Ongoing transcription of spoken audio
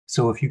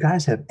So if you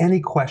guys have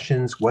any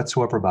questions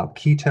whatsoever about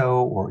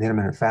keto or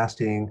intermittent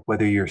fasting,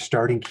 whether you're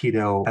starting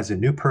keto as a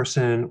new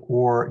person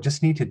or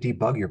just need to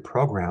debug your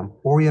program,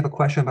 or you have a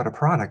question about a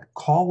product,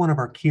 call one of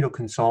our keto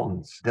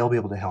consultants. They'll be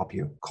able to help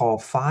you. Call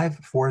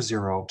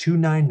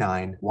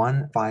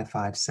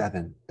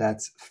 540-299-1557.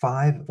 That's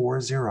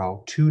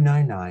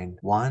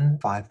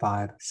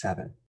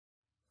 540-299-1557.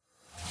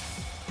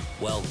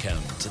 Welcome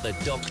to the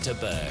Dr.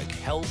 Berg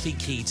Healthy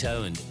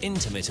Keto and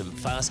Intermittent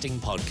Fasting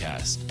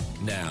Podcast.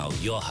 Now,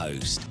 your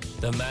host,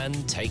 the man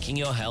taking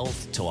your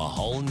health to a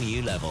whole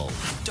new level,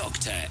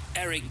 Dr.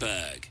 Eric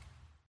Berg.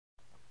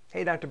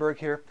 Hey, Dr. Berg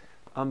here.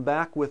 I'm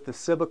back with the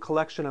SIBA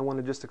collection. I want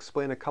to just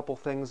explain a couple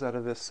things out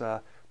of this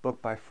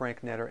book by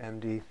Frank Netter,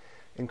 MD.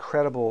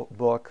 Incredible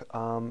book.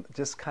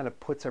 Just kind of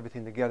puts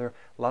everything together.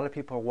 A lot of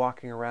people are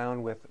walking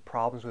around with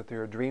problems with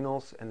their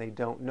adrenals and they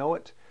don't know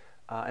it.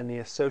 And they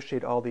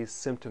associate all these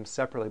symptoms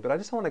separately. But I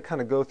just want to kind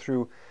of go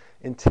through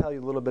and tell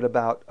you a little bit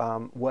about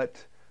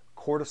what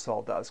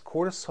cortisol does.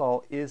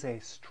 Cortisol is a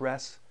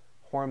stress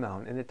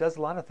hormone, and it does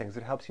a lot of things.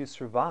 It helps you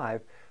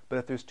survive, but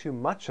if there's too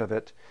much of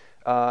it,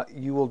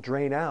 you will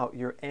drain out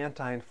your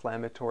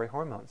anti-inflammatory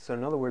hormones. So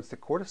in other words, the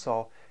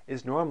cortisol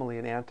is normally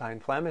an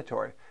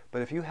anti-inflammatory.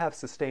 But if you have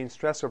sustained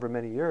stress over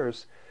many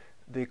years,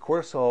 the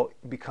cortisol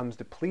becomes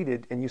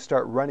depleted and you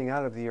start running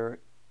out of your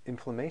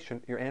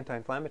inflammation, your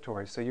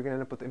anti-inflammatory. So you're going to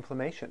end up with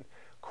inflammation,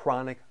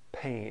 chronic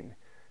pain,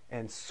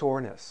 and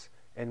soreness.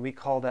 And we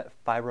call that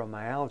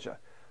fibromyalgia.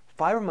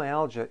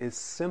 Fibromyalgia is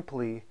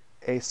simply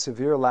a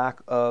severe lack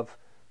of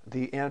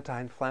the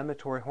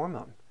anti-inflammatory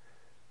hormone.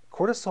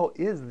 Cortisol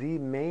is the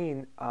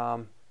main,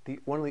 one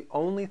of the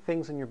only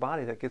things in your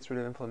body that gets rid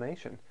of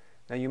inflammation.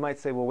 Now you might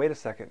say, well, wait a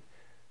second.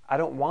 I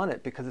don't want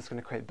it because it's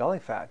going to create belly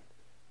fat.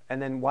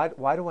 And then why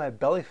do I have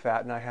belly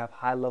fat and I have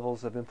high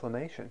levels of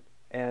inflammation?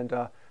 And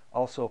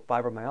also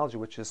fibromyalgia,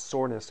 which is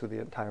soreness through the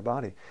entire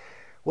body.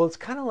 Well, it's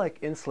kind of like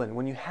insulin.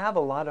 When you have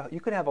you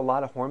could have a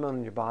lot of hormone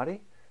in your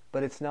body,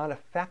 but it's not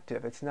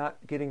effective. It's not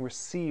getting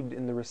received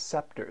in the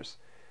receptors.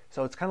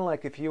 So it's kind of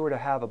like if you were to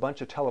have a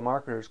bunch of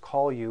telemarketers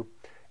call you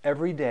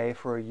every day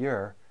for a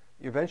year,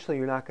 eventually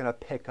you're not going to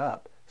pick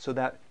up, so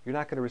that you're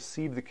not going to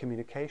receive the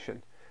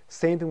communication.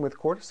 Same thing with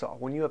cortisol.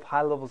 When you have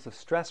high levels of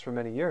stress for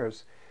many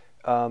years,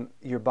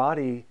 your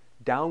body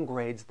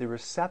downgrades the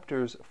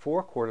receptors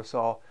for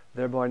cortisol,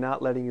 thereby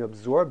not letting you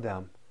absorb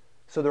them.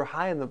 So they're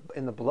high in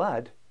the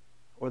blood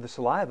or the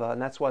saliva,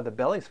 and that's why the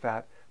belly's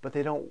fat, but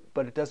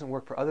it doesn't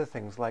work for other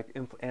things like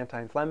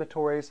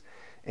anti-inflammatories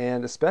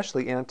and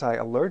especially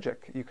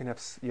anti-allergic. You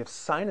have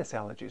sinus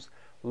allergies.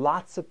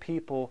 Lots of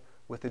people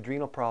with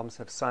adrenal problems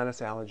have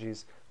sinus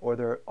allergies, or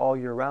they're all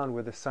year round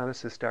where the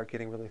sinuses start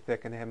getting really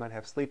thick and they might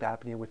have sleep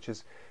apnea, which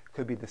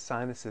could be the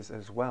sinuses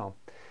as well.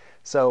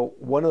 So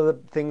one of the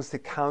things to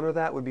counter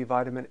that would be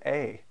vitamin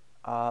A.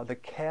 The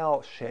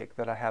Kale Shake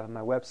that I have on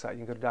my website.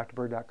 You can go to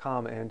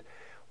drberg.com and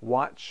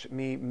watch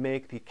me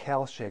make the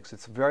Kale Shakes.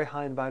 It's very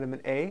high in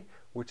vitamin A,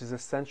 which is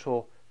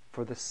essential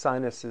for the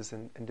sinuses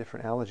and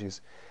different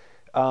allergies.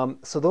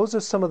 So those are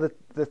some of the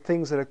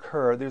things that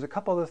occur. There's a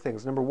couple other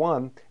things. Number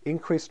one,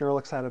 increased neural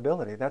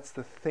excitability. That's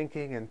the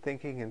thinking and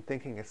thinking and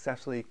thinking.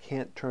 Essentially, you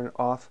can't turn it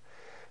off.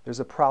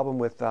 There's a problem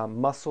with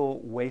muscle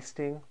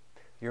wasting.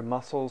 Your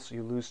muscles,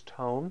 you lose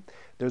tone.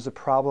 There's a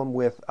problem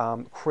with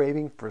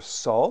craving for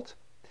salt.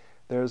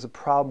 There's a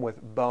problem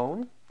with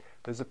bone.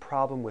 There's a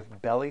problem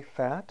with belly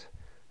fat.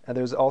 And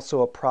there's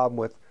also a problem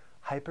with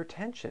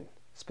hypertension,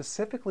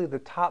 specifically the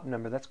top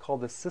number. That's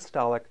called the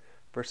systolic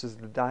versus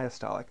the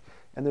diastolic.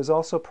 And there's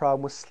also a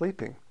problem with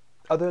sleeping.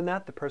 Other than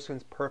that, the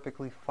person's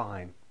perfectly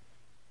fine.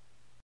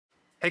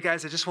 Hey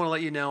guys, I just want to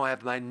let you know I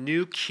have my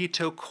new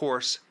keto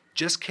course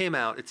just came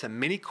out. It's a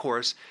mini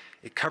course.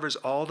 It covers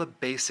all the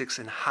basics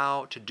and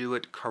how to do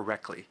it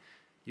correctly.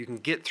 You can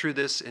get through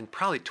this in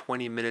probably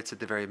 20 minutes at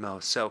the very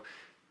most. So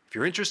if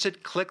you're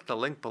interested, click the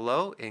link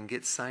below and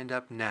get signed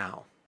up now.